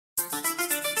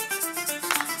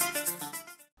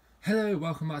Hello,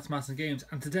 welcome back to Madison Games,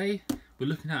 and today we're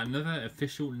looking at another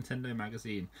official Nintendo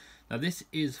magazine. Now this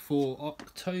is for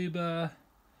October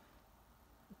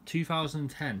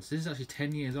 2010, so this is actually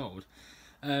 10 years old.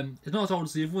 It's not as old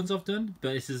as the other ones I've done,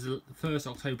 but this is the first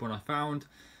October one I found,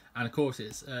 and of course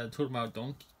it's talking about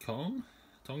Donkey Kong.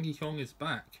 Donkey Kong is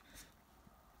back.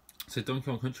 So Donkey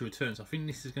Kong Country Returns. I think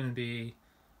this is going to be...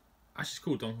 Actually it's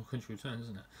called Donkey Kong Country Returns,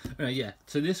 isn't it? Yeah,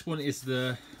 so this one is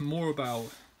the more about...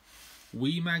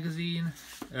 Wii magazine,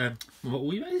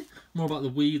 more about the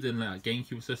Wii than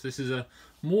GameCube stuff. This is a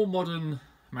more modern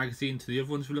magazine to the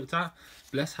other ones we looked at.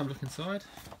 But let's have a look inside.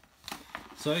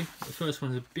 So the first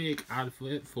one is a big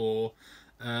advert for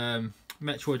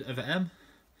Metroid Other M,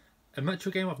 a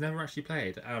Metroid game I've never actually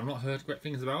played, and I've not heard great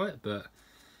things about it, but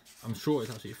I'm sure it's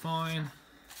absolutely fine.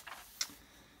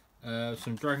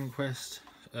 Some Dragon Quest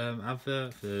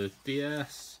advert for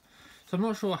DS. So I'm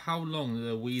not sure how long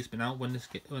the Wii's been out when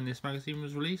this magazine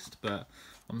was released, but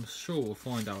I'm sure we'll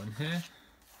find out in here.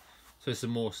 So some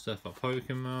more stuff like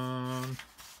Pokemon,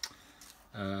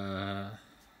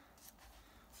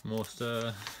 more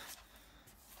stuff.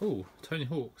 Oh, Tony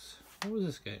Hawk's. What was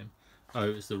this game? Oh,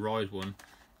 it's the Ride one.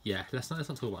 Yeah, let's not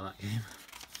talk about that game.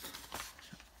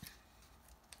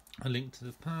 A Link to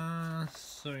the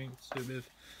Past, something to do with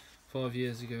 5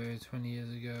 years ago, 20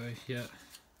 years ago. Yeah.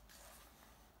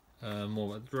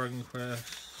 More about Dragon Quest.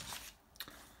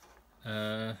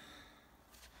 I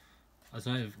don't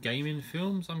know, gaming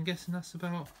films, I'm guessing that's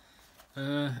about.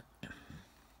 Mario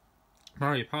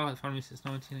Party family since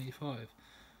 1985.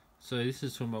 So this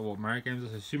is talking about what Mario games are.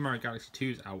 So Super Mario Galaxy 2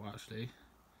 is out actually.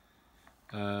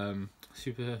 New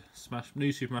Super Smash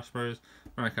Bros,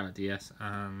 Mario Kart DS,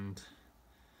 and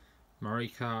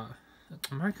Mario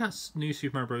Kart's New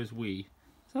Super Mario Bros Wii.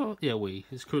 So yeah, Wii.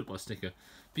 It's covered by a sticker.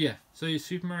 But yeah, so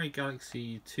Super Mario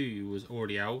Galaxy 2 was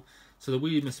already out, so the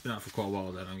Wii must have been out for quite a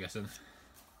while then, I'm guessing.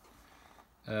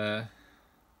 So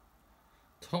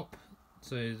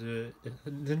the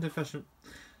Nintendo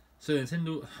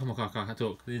oh my god, I can't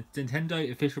talk. The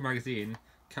Nintendo official magazine,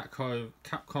 Capcom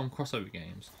crossover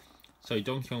games. So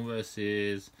Donkey Kong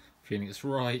versus Phoenix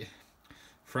Wright,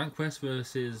 Frank West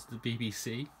versus the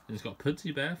BBC, and it's got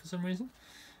Pudsey Bear for some reason.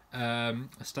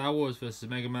 Star Wars versus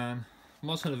Mega Man,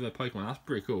 Monster Hunter vs Pokemon. That's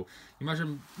pretty cool.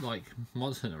 Imagine like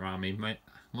Monster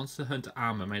Hunter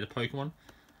Armor made a Pokemon.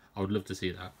 I would love to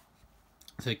see that.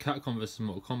 So Capcom versus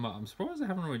Mortal Kombat. I'm surprised they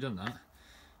haven't already done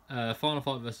that. Final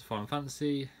Fight versus Final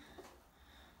Fantasy.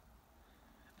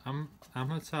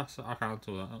 Amatas. I can't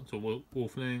talk that.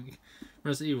 Wolf Link.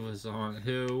 Resident Evil vs Silent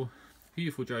Hill.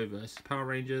 Beautiful Joe versus Power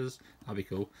Rangers. That'd be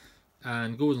cool.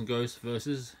 And Ghouls and Ghosts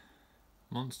versus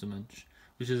Monster Munch,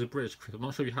 which is a British crisp. I'm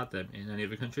not sure if you had them in any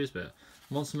other countries, but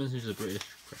Monster Munch is a British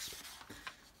crisp.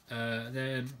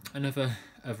 Then another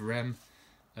Other M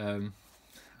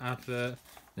advert.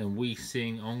 Then We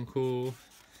Sing Encore.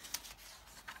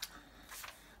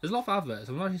 There's a lot of adverts.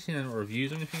 I've not actually seen any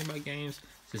reviews or anything about games.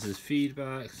 This is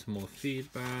feedback, some more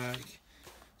feedback.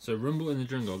 So Rumble in the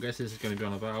Jungle. I guess this is going to be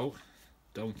on about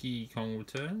Donkey Kong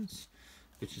Returns,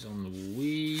 which is on the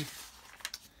Wii.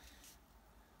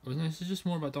 Oh no, this is just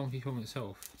more about Donkey Kong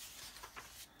itself.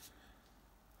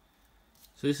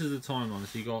 So this is the timeline.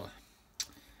 So you got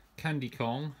Candy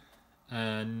Kong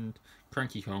and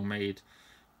Cranky Kong made...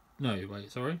 No, wait,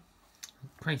 sorry.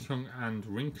 Cranky Kong and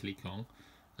Wrinkly Kong,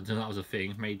 I don't know if that was a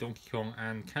thing, made Donkey Kong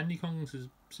and Candy Kong's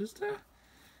sister?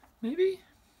 Maybe?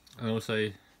 And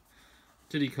also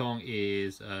Diddy Kong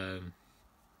is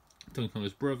Donkey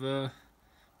Kong's brother.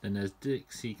 Then there's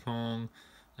Dixie Kong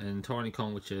and Tiny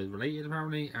Kong, which are related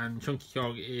apparently, and Chunky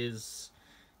Kong is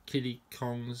Kiddy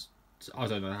Kong's... I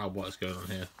don't know what's going on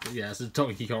here, but yeah, it's the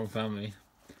Donkey Kong family.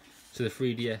 So the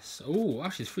 3DS... Oh,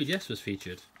 actually the 3DS was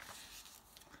featured.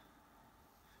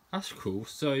 That's cool.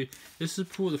 So this is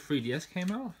before the 3DS came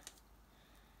out.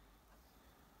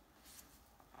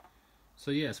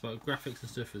 So yeah, it's about graphics and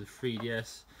stuff for the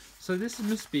 3DS. So this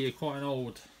must be quite an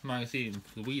old magazine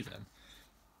for the Wii then.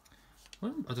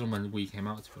 Well, I don't know when the Wii came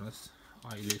out, to be honest.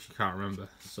 I literally can't remember.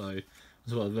 So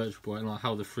it's about the Virtual Boy and like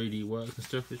how the 3D works and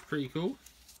stuff. It's pretty cool.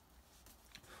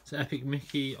 So Epic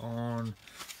Mickey on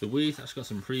the Wii. It's actually got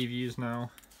some previews now.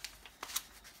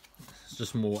 It's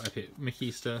just more Epic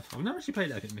Mickey stuff. I've never actually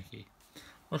played Epic Mickey.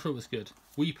 Not sure if it's good.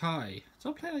 Wii Pie. Did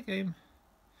I play that game?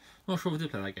 Not sure if I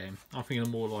did play that game. I'm thinking of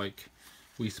more like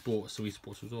Wii Sports, so Wii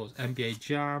Sports Resorts. NBA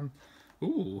Jam.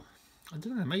 Ooh, I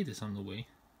didn't know they made this on the Wii.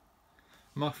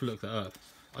 I might have to look that up.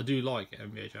 I do like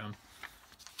NBA Jam.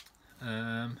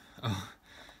 Oh,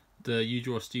 the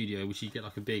UDraw Studio, which you get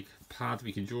like a big pad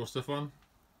we can draw stuff on.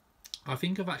 I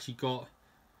think I've actually got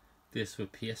this for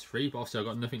PS3, but obviously I've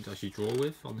got nothing to actually draw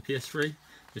with on the PS3,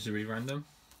 which is really random.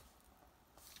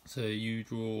 So you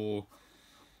draw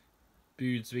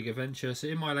Boode's Big Adventure. So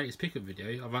in my latest pickup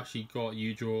video, I've actually got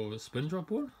You Draw SpongeBob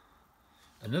one.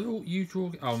 Another You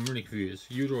Draw. Oh, I'm really confused.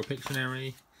 You Draw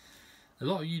Pictionary. A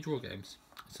lot of You Draw games.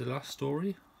 It's the last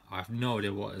story. I have no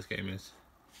idea what this game is.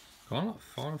 Kind of like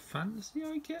Final Fantasy,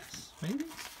 I guess. Maybe.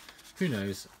 Who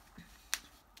knows?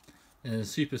 And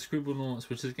Super Scribblenauts,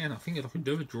 which is again, I think, if I could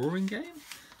do a drawing game.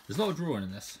 There's a lot of drawing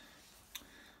in this.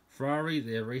 Ferrari,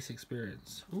 the race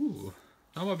experience. Ooh,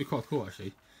 that might be quite cool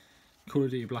actually. Call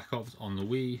of Duty Black Ops on the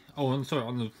Wii. Oh, I'm sorry,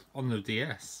 on the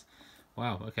DS.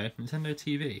 Wow. Okay, Nintendo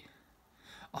TV.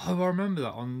 Oh, I remember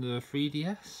that on the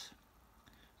 3DS.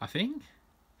 I think.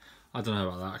 I don't know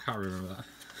about that. I can't remember that.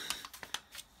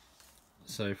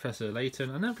 So Professor Layton.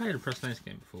 I never played a Professor Layton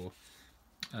game before.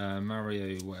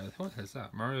 Mario. What is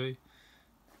that? Mario.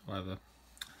 Whatever.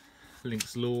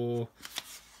 Link's Law.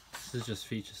 This is just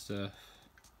feature stuff.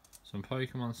 Some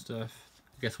Pokemon stuff.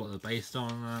 I guess what they're based on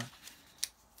that.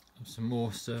 Some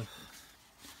more stuff.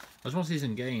 I just want to see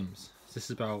some games. This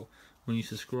is about when you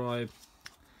subscribe,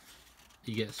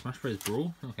 you get Smash Bros.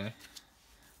 Brawl. Okay.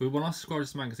 When I subscribed to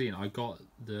this magazine, I got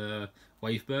the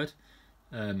Wavebird.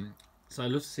 So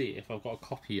I'd love to see if I've got a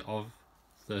copy of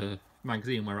the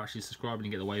magazine where I actually subscribe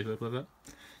and get the Wavebird with it.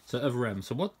 So Other M.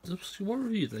 So what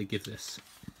review did they give this?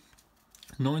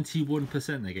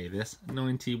 91% they gave this.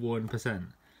 91%.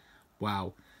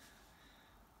 Wow.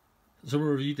 Someone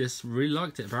reviewed this, really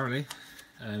liked it apparently.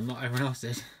 Not everyone else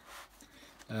did.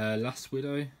 Last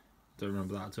Widow. Don't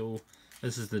remember that at all.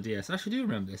 This is the DS. I actually do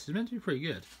remember this. It's meant to be pretty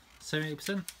good.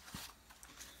 78%.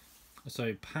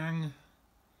 So Pang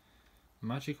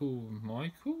Magical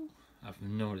Michael? I have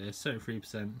no idea.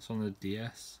 73%. It's on the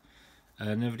DS.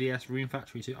 Another DS, Rune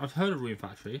Factory 2. I've heard of Rune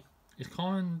Factory. It's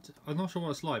I'm not sure what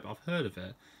it's like, but I've heard of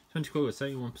it. 20 cool with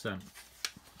 71%.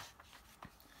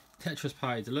 Tetris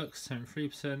Party Deluxe,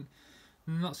 73%.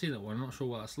 Not seen that one, I'm not sure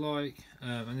what that's like.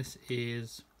 And this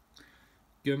is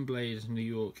Gunblade New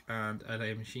York and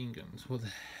LA Machine Guns. What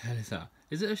the hell is that?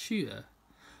 Is it a shooter?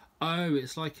 Oh,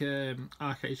 it's like an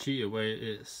arcade shooter where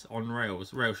it's on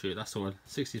rails. Rail shooter, that's the one.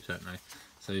 60% now.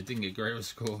 So it didn't get great of a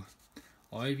score.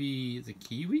 Ivy the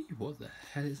Kiwi? What the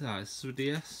hell is that? It's a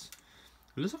DS.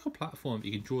 It looks like a platform.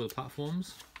 You can draw the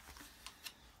platforms.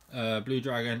 Blue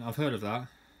Dragon, I've heard of that.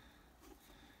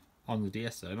 On the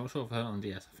DS though, I'm not sure if I've heard it on the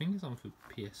DS. I think it's on for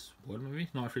PS1 maybe,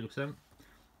 93%.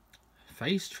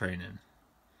 Face training.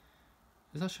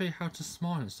 Does that show you how to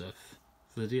smile and stuff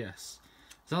for the DS?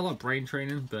 Is that like brain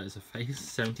training, but it's a face,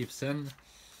 70%?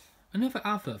 Another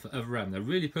advert for Other M. They're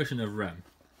really pushing Other M.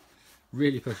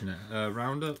 Really pushing it.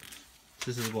 Roundup.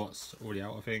 This is what's already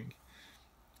out, I think.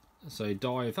 So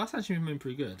Dive, that's actually been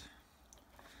pretty good.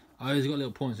 Oh, he's got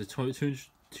little points. It's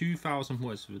 2,000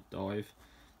 points for Dive.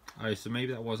 Oh, so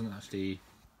maybe that wasn't actually.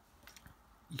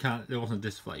 You can't. There wasn't a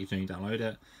disc for that. You can only download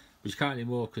it, but you can't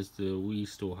anymore because the Wii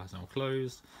store has now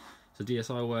closed. So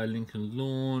DSiWare, Lincoln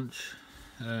Launch.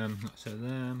 Let's say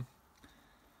them.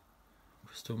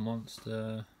 Crystal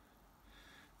Monster.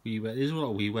 WiiWare. These are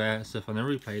all WiiWare stuff. I never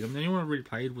really played them. The only one I really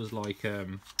played was like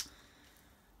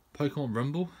Pokemon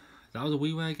Rumble. That was a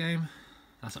WiiWare game.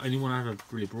 That's the only one I ever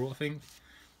really brought, I think.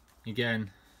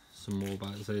 Again, some more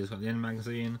about it. So it's got the End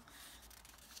magazine.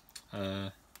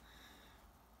 There's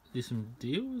some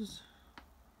deals.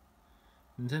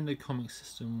 Nintendo Comic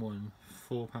System 1,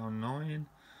 £4.9.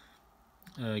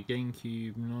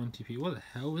 GameCube 90p. What the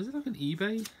hell? Is it like an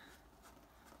eBay?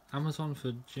 Amazon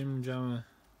for Jim Jammer.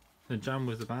 The Jam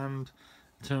with the Band.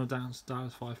 Eternal Dance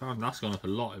 £5. That's gone up a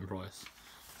lot in price.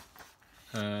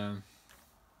 £10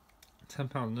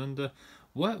 and under.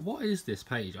 What is this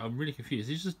page? I'm really confused.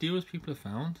 These just deals people have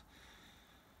found.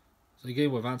 So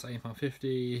Game Boy Advance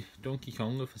 £8.50. Donkey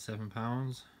Konga for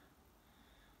 £7.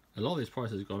 A lot of these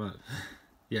prices have gone up.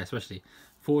 Yeah, especially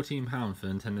 £14 for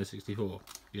Nintendo 64.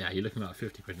 Yeah, you're looking at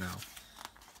 £50 now.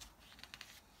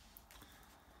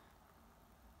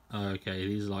 Okay,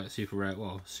 these are like super rare.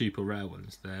 Well, super rare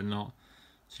ones. They're not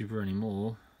super rare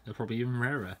anymore. They're probably even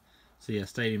rarer. So yeah,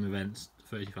 stadium events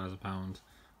 £30,000.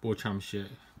 World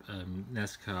Championship,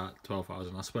 NESCAR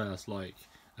 12,000. I swear that's like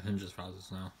hundreds of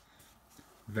thousands now.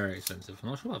 Very expensive. I'm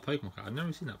not sure about a Pokemon card. I've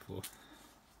never seen that before.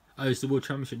 Oh, it's the World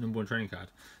Championship #1 training card.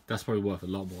 That's probably worth a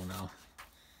lot more now.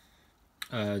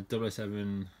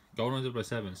 007, Golden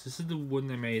 007. So this is the one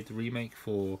they made the remake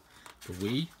for the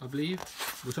Wii, I believe,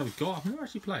 which I've got. I've never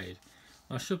actually played.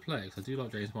 I should play because I do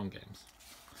like James Bond games.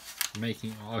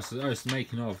 It's the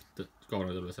making of the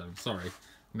Golden 007. Sorry,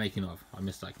 making of. I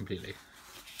missed that completely.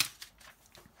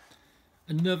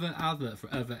 Another advert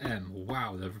for Other M.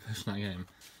 Wow, they're pushing that game.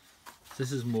 So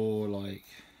this is more like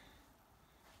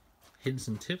hints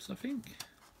and tips, I think.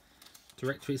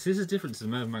 direct tweets. This is different to the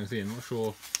Merlin magazine. I'm not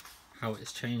sure how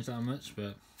it's changed that much,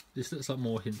 but this looks like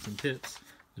more hints and tips.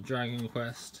 The Dragon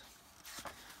Quest,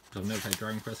 which I've never played a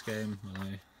Dragon Quest game. I know.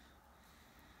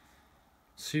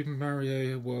 Super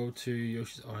Mario World 2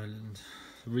 Yoshi's Island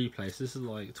replays. This is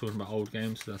like talking about old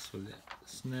games, so that's for the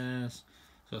SNES.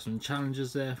 Got some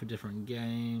challenges there for different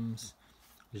games,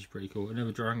 which is pretty cool.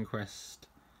 Another Dragon Quest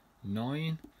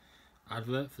 9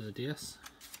 advert for the DS.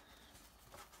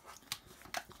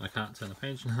 I can't turn the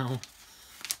page now.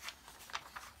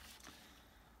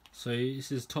 So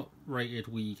this is top rated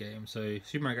Wii game. So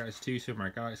Super Mario Galaxy 2, Super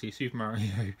Mario Galaxy, Super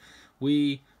Mario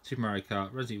Wii, Super Mario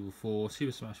Kart, Resident Evil 4,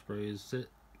 Super Smash Bros,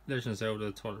 Legend of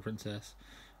Zelda, Twilight Princess,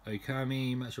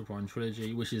 Okami, Metro Prime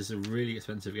Trilogy, which is a really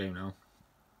expensive game now.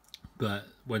 But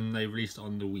when they released it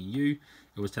on the Wii U,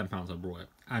 it was £10. I brought it.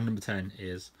 And number 10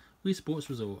 is Wii Sports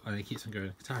Resort, and it keeps on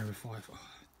going. Guitar Hero 5. Oh.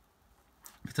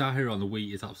 Guitar Hero on the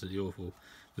Wii is absolutely awful.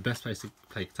 The best place to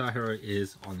play Guitar Hero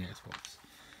is on the Xbox.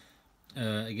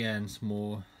 Again, some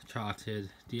more charted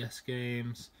DS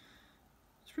games.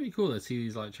 It's pretty cool to see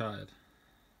these like charted.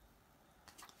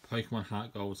 Pokemon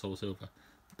Heart Gold, Soul Silver.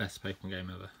 Best Pokemon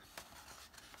game ever.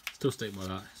 Still stick by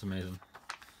that, it's amazing.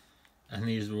 And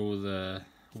these are all the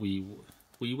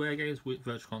WiiWare games,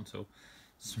 Virtual Console.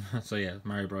 So yeah,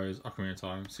 Mario Bros, Ocarina of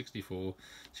Time, 64,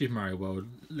 Super Mario World,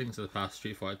 Link to the Past,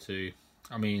 Street Fighter 2.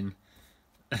 I mean,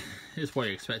 it's what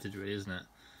you expected really, isn't it?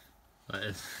 Like,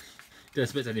 you don't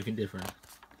expect anything different.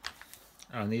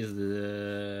 And these are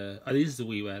the... Oh, this is the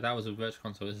WiiWare. That was a Virtual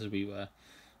Console, this is WiiWare.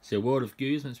 So World of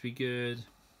Goos meant to be good.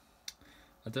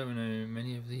 I don't know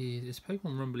many of these. Is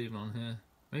Pokemon Rumble even on here?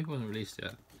 Maybe it wasn't released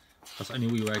yet. That's the only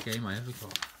WiiWare game I ever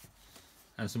got.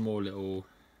 And some more little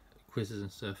quizzes and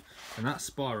stuff. And that's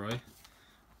Spyro,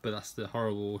 but that's the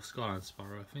horrible Skyline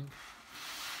Spyro, I think.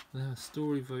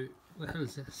 Story vote. What the hell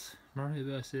is this? Mario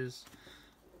versus...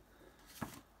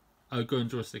 Oh, Go and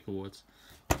Joystick Awards.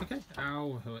 Okay.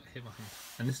 Ow, hit my hand.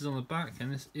 And this is on the back,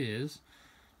 and this is...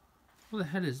 What the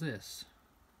hell is this?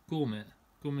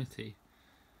 Gourmety.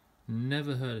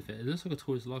 Never heard of it. It looks like a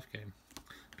Toys Life game.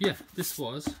 But yeah, this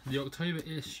was the October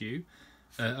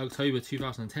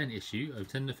 2010 issue of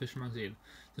Tender Fish magazine.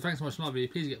 So thanks so much for my video.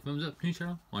 Please get a thumbs up, new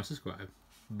channel, and subscribe.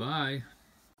 Bye.